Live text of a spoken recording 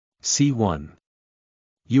C1.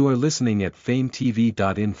 You are listening at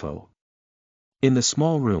FameTV.info. In the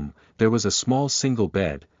small room, there was a small single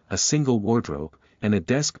bed, a single wardrobe, and a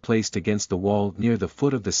desk placed against the wall near the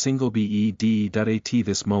foot of the single bed. At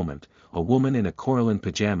this moment, a woman in a Coraline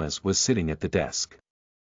pajamas was sitting at the desk.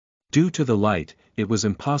 Due to the light, it was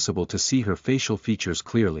impossible to see her facial features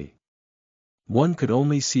clearly. One could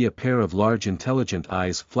only see a pair of large intelligent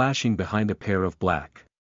eyes flashing behind a pair of black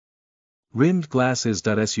rimmed glasses.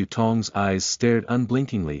 Su Tong's eyes stared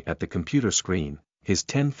unblinkingly at the computer screen, his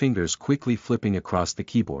 10 fingers quickly flipping across the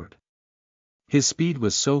keyboard. His speed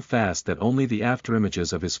was so fast that only the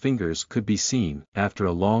afterimages of his fingers could be seen. After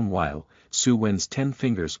a long while, Su Wen's 10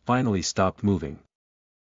 fingers finally stopped moving.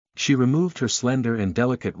 She removed her slender and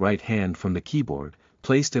delicate right hand from the keyboard,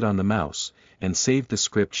 placed it on the mouse, and saved the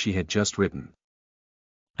script she had just written.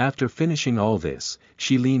 After finishing all this,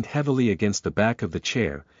 she leaned heavily against the back of the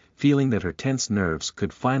chair, feeling that her tense nerves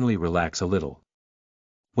could finally relax a little.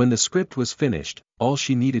 When the script was finished, all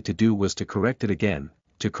she needed to do was to correct it again,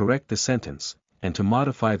 to correct the sentence, and to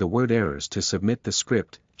modify the word errors to submit the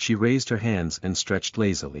script. She raised her hands and stretched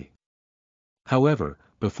lazily. However,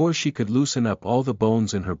 before she could loosen up all the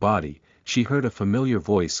bones in her body, she heard a familiar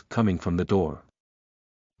voice coming from the door.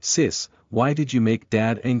 "Sis, why did you make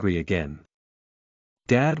Dad angry again?"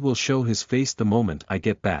 "Dad will show his face the moment I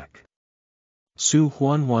get back." Su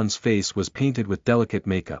Huanhuan's face was painted with delicate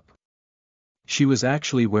makeup. She was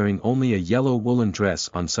actually wearing only a yellow woolen dress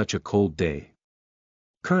on such a cold day.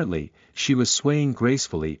 Currently, she was swaying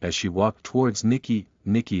gracefully as she walked towards Nikki.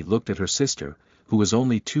 Nikki looked at her sister, who was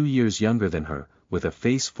only 2 years younger than her, with a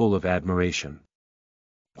face full of admiration.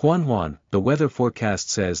 "Huanhuan, the weather forecast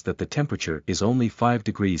says that the temperature is only 5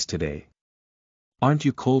 degrees today. Aren't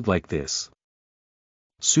you cold like this?"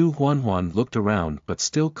 Su Huanhuan looked around but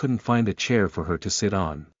still couldn't find a chair for her to sit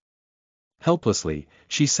on. Helplessly,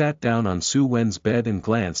 she sat down on Su Wen's bed and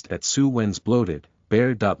glanced at Su Wen's bloated,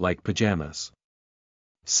 bear-like pajamas.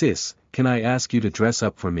 "Sis, can I ask you to dress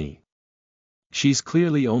up for me?" She's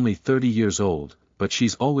clearly only 30 years old, but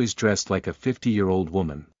she's always dressed like a 50-year-old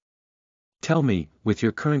woman. "Tell me, with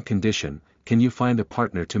your current condition, can you find a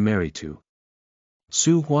partner to marry to?"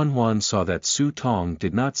 Su Huanhuan saw that Su Tong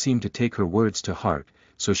did not seem to take her words to heart,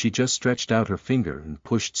 so she just stretched out her finger and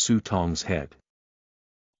pushed Su Tong's head.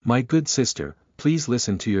 "My good sister, please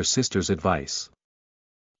listen to your sister's advice.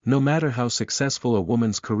 No matter how successful a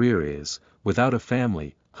woman's career is, without a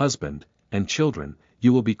family, husband, and children,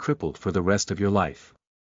 you will be crippled for the rest of your life.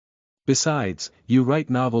 Besides, you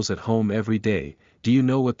write novels at home every day. Do you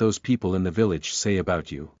know what those people in the village say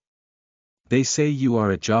about you? They say you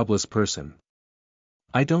are a jobless person.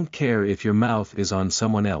 I don't care if your mouth is on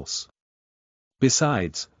someone else.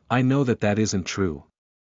 Besides, I know that that isn't true.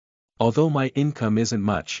 Although my income isn't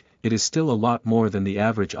much, it is still a lot more than the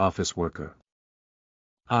average office worker.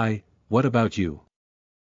 What about you?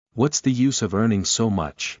 What's the use of earning so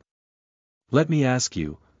much? Let me ask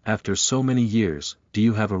you, after so many years, do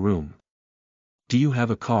you have a room? Do you have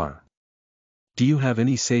a car? Do you have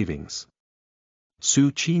any savings?"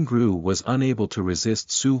 Su Qingru was unable to resist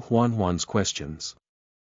Su Huanhuan's questions.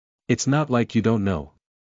 "It's not like you don't know.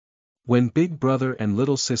 When big brother and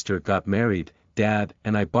little sister got married, Dad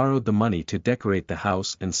and I borrowed the money to decorate the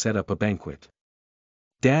house and set up a banquet.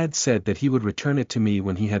 Dad said that he would return it to me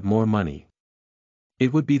when he had more money.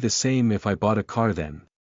 It would be the same if I bought a car then."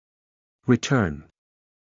 "Return."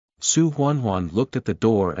 Su Huanhuan looked at the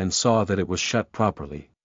door and saw that it was shut properly.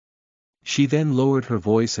 She then lowered her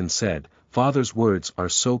voice and said, "Father's words are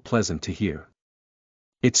so pleasant to hear.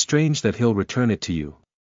 It's strange that he'll return it to you.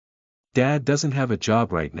 Dad doesn't have a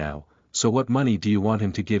job right now, so what money do you want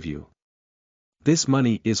him to give you? This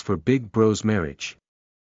money is for Big Bro's marriage.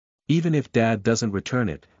 Even if Dad doesn't return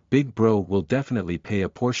it, Big Bro will definitely pay a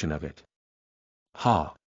portion of it."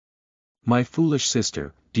 "Ha! My foolish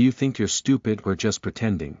sister, do you think you're stupid or just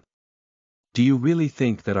pretending? Do you really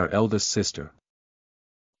think that our eldest sister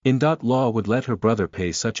in law would let her brother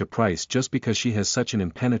pay such a price just because she has such an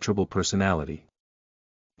impenetrable personality?"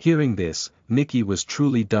 Hearing this, Nikki was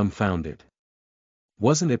truly dumbfounded.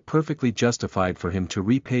 Wasn't it perfectly justified for him to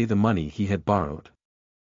repay the money he had borrowed?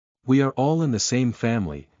 "We are all in the same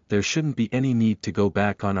family, there shouldn't be any need to go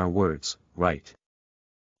back on our words, right?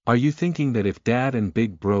 Are you thinking that if Dad and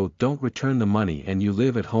Big Bro don't return the money and you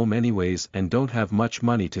live at home anyways and don't have much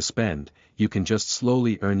money to spend, you can just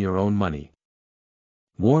slowly earn your own money?"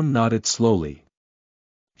 Warm nodded slowly.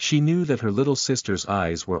 She knew that her little sister's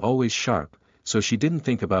eyes were always sharp, so she didn't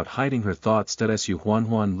think about hiding her thoughts. Su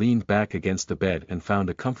Huanhuan leaned back against the bed and found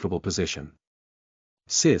a comfortable position.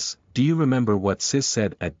 "Sis, do you remember what Sis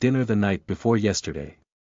said at dinner the night before yesterday?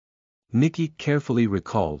 Nikki carefully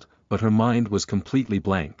recalled, but her mind was completely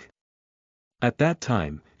blank. At that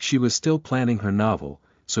time, she was still planning her novel,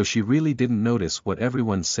 so she really didn't notice what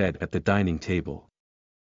everyone said at the dining table.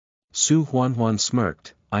 Su Huanhuan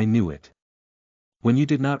smirked, I knew it. When you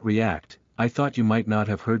did not react, I thought you might not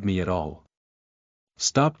have heard me at all.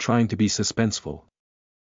 Stop trying to be suspenseful.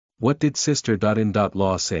 What did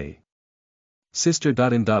Sister.in.law say?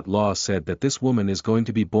 Sister.in.law said that this woman is going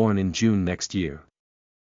to be born in June next year.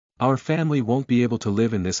 Our family won't be able to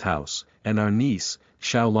live in this house, and our niece,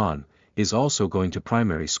 Xiaolan, is also going to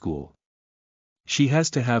primary school. She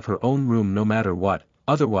has to have her own room no matter what,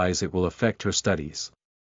 otherwise it will affect her studies.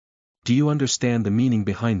 Do you understand the meaning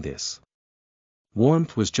behind this?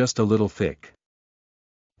 Warmth was just a little thick.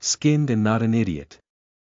 Skinned and not an idiot.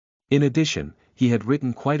 In addition, he had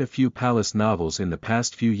written quite a few palace novels in the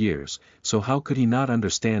past few years, so how could he not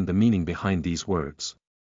understand the meaning behind these words?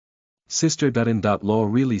 Sister.in.law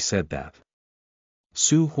really said that.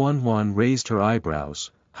 Su Huanhuan raised her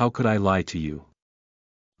eyebrows, how could I lie to you?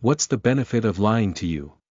 What's the benefit of lying to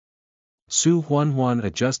you? Su Huanhuan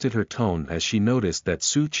adjusted her tone as she noticed that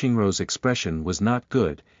Su Qingrou's expression was not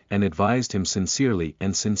good, and advised him sincerely.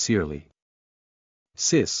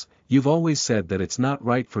 Sis, you've always said that it's not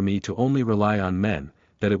right for me to only rely on men,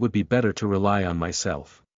 that it would be better to rely on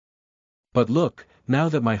myself. But look, now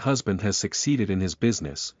that my husband has succeeded in his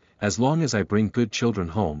business, as long as I bring good children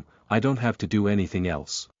home, I don't have to do anything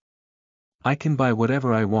else. I can buy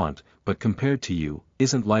whatever I want, but compared to you,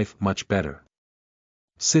 isn't life much better?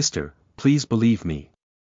 Sister, please believe me.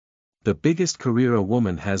 The biggest career a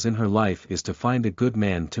woman has in her life is to find a good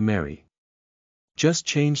man to marry. Just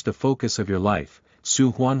change the focus of your life.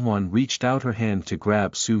 Su Huanhuan reached out her hand to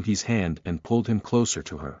grab Su He's hand and pulled him closer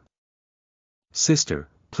to her. Sister,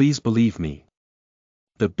 please believe me.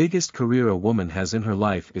 The biggest career a woman has in her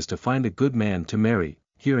life is to find a good man to marry.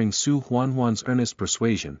 Hearing Su Huanhuan's earnest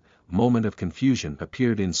persuasion, a moment of confusion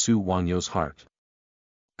appeared in Su Wangyou's heart.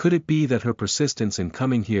 Could it be that her persistence in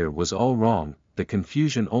coming here was all wrong? The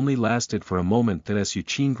confusion only lasted for a moment as Su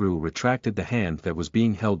Qingru retracted the hand that was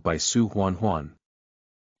being held by Su Huanhuan.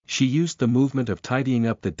 She used the movement of tidying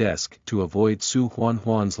up the desk to avoid Su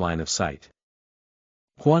Huanhuan's line of sight.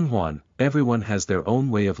 Huanhuan, everyone has their own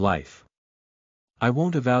way of life. I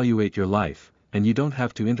won't evaluate your life, and you don't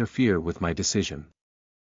have to interfere with my decision.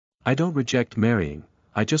 I don't reject marrying,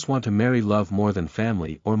 I just want to marry love more than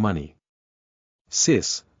family or money.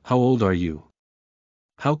 Sis, how old are you?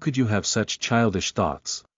 How could you have such childish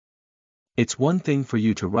thoughts? It's one thing for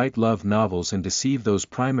you to write love novels and deceive those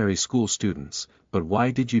primary school students, but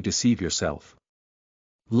why did you deceive yourself?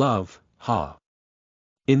 Love, ha.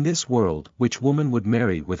 In this world, which woman would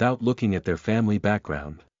marry without looking at their family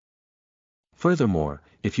background? Furthermore,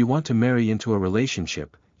 if you want to marry into a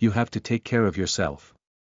relationship, you have to take care of yourself.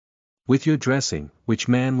 With your dressing, which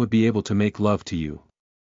man would be able to make love to you?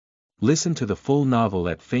 Listen to the full novel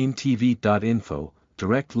at FameTV.info,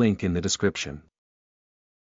 direct link in the description.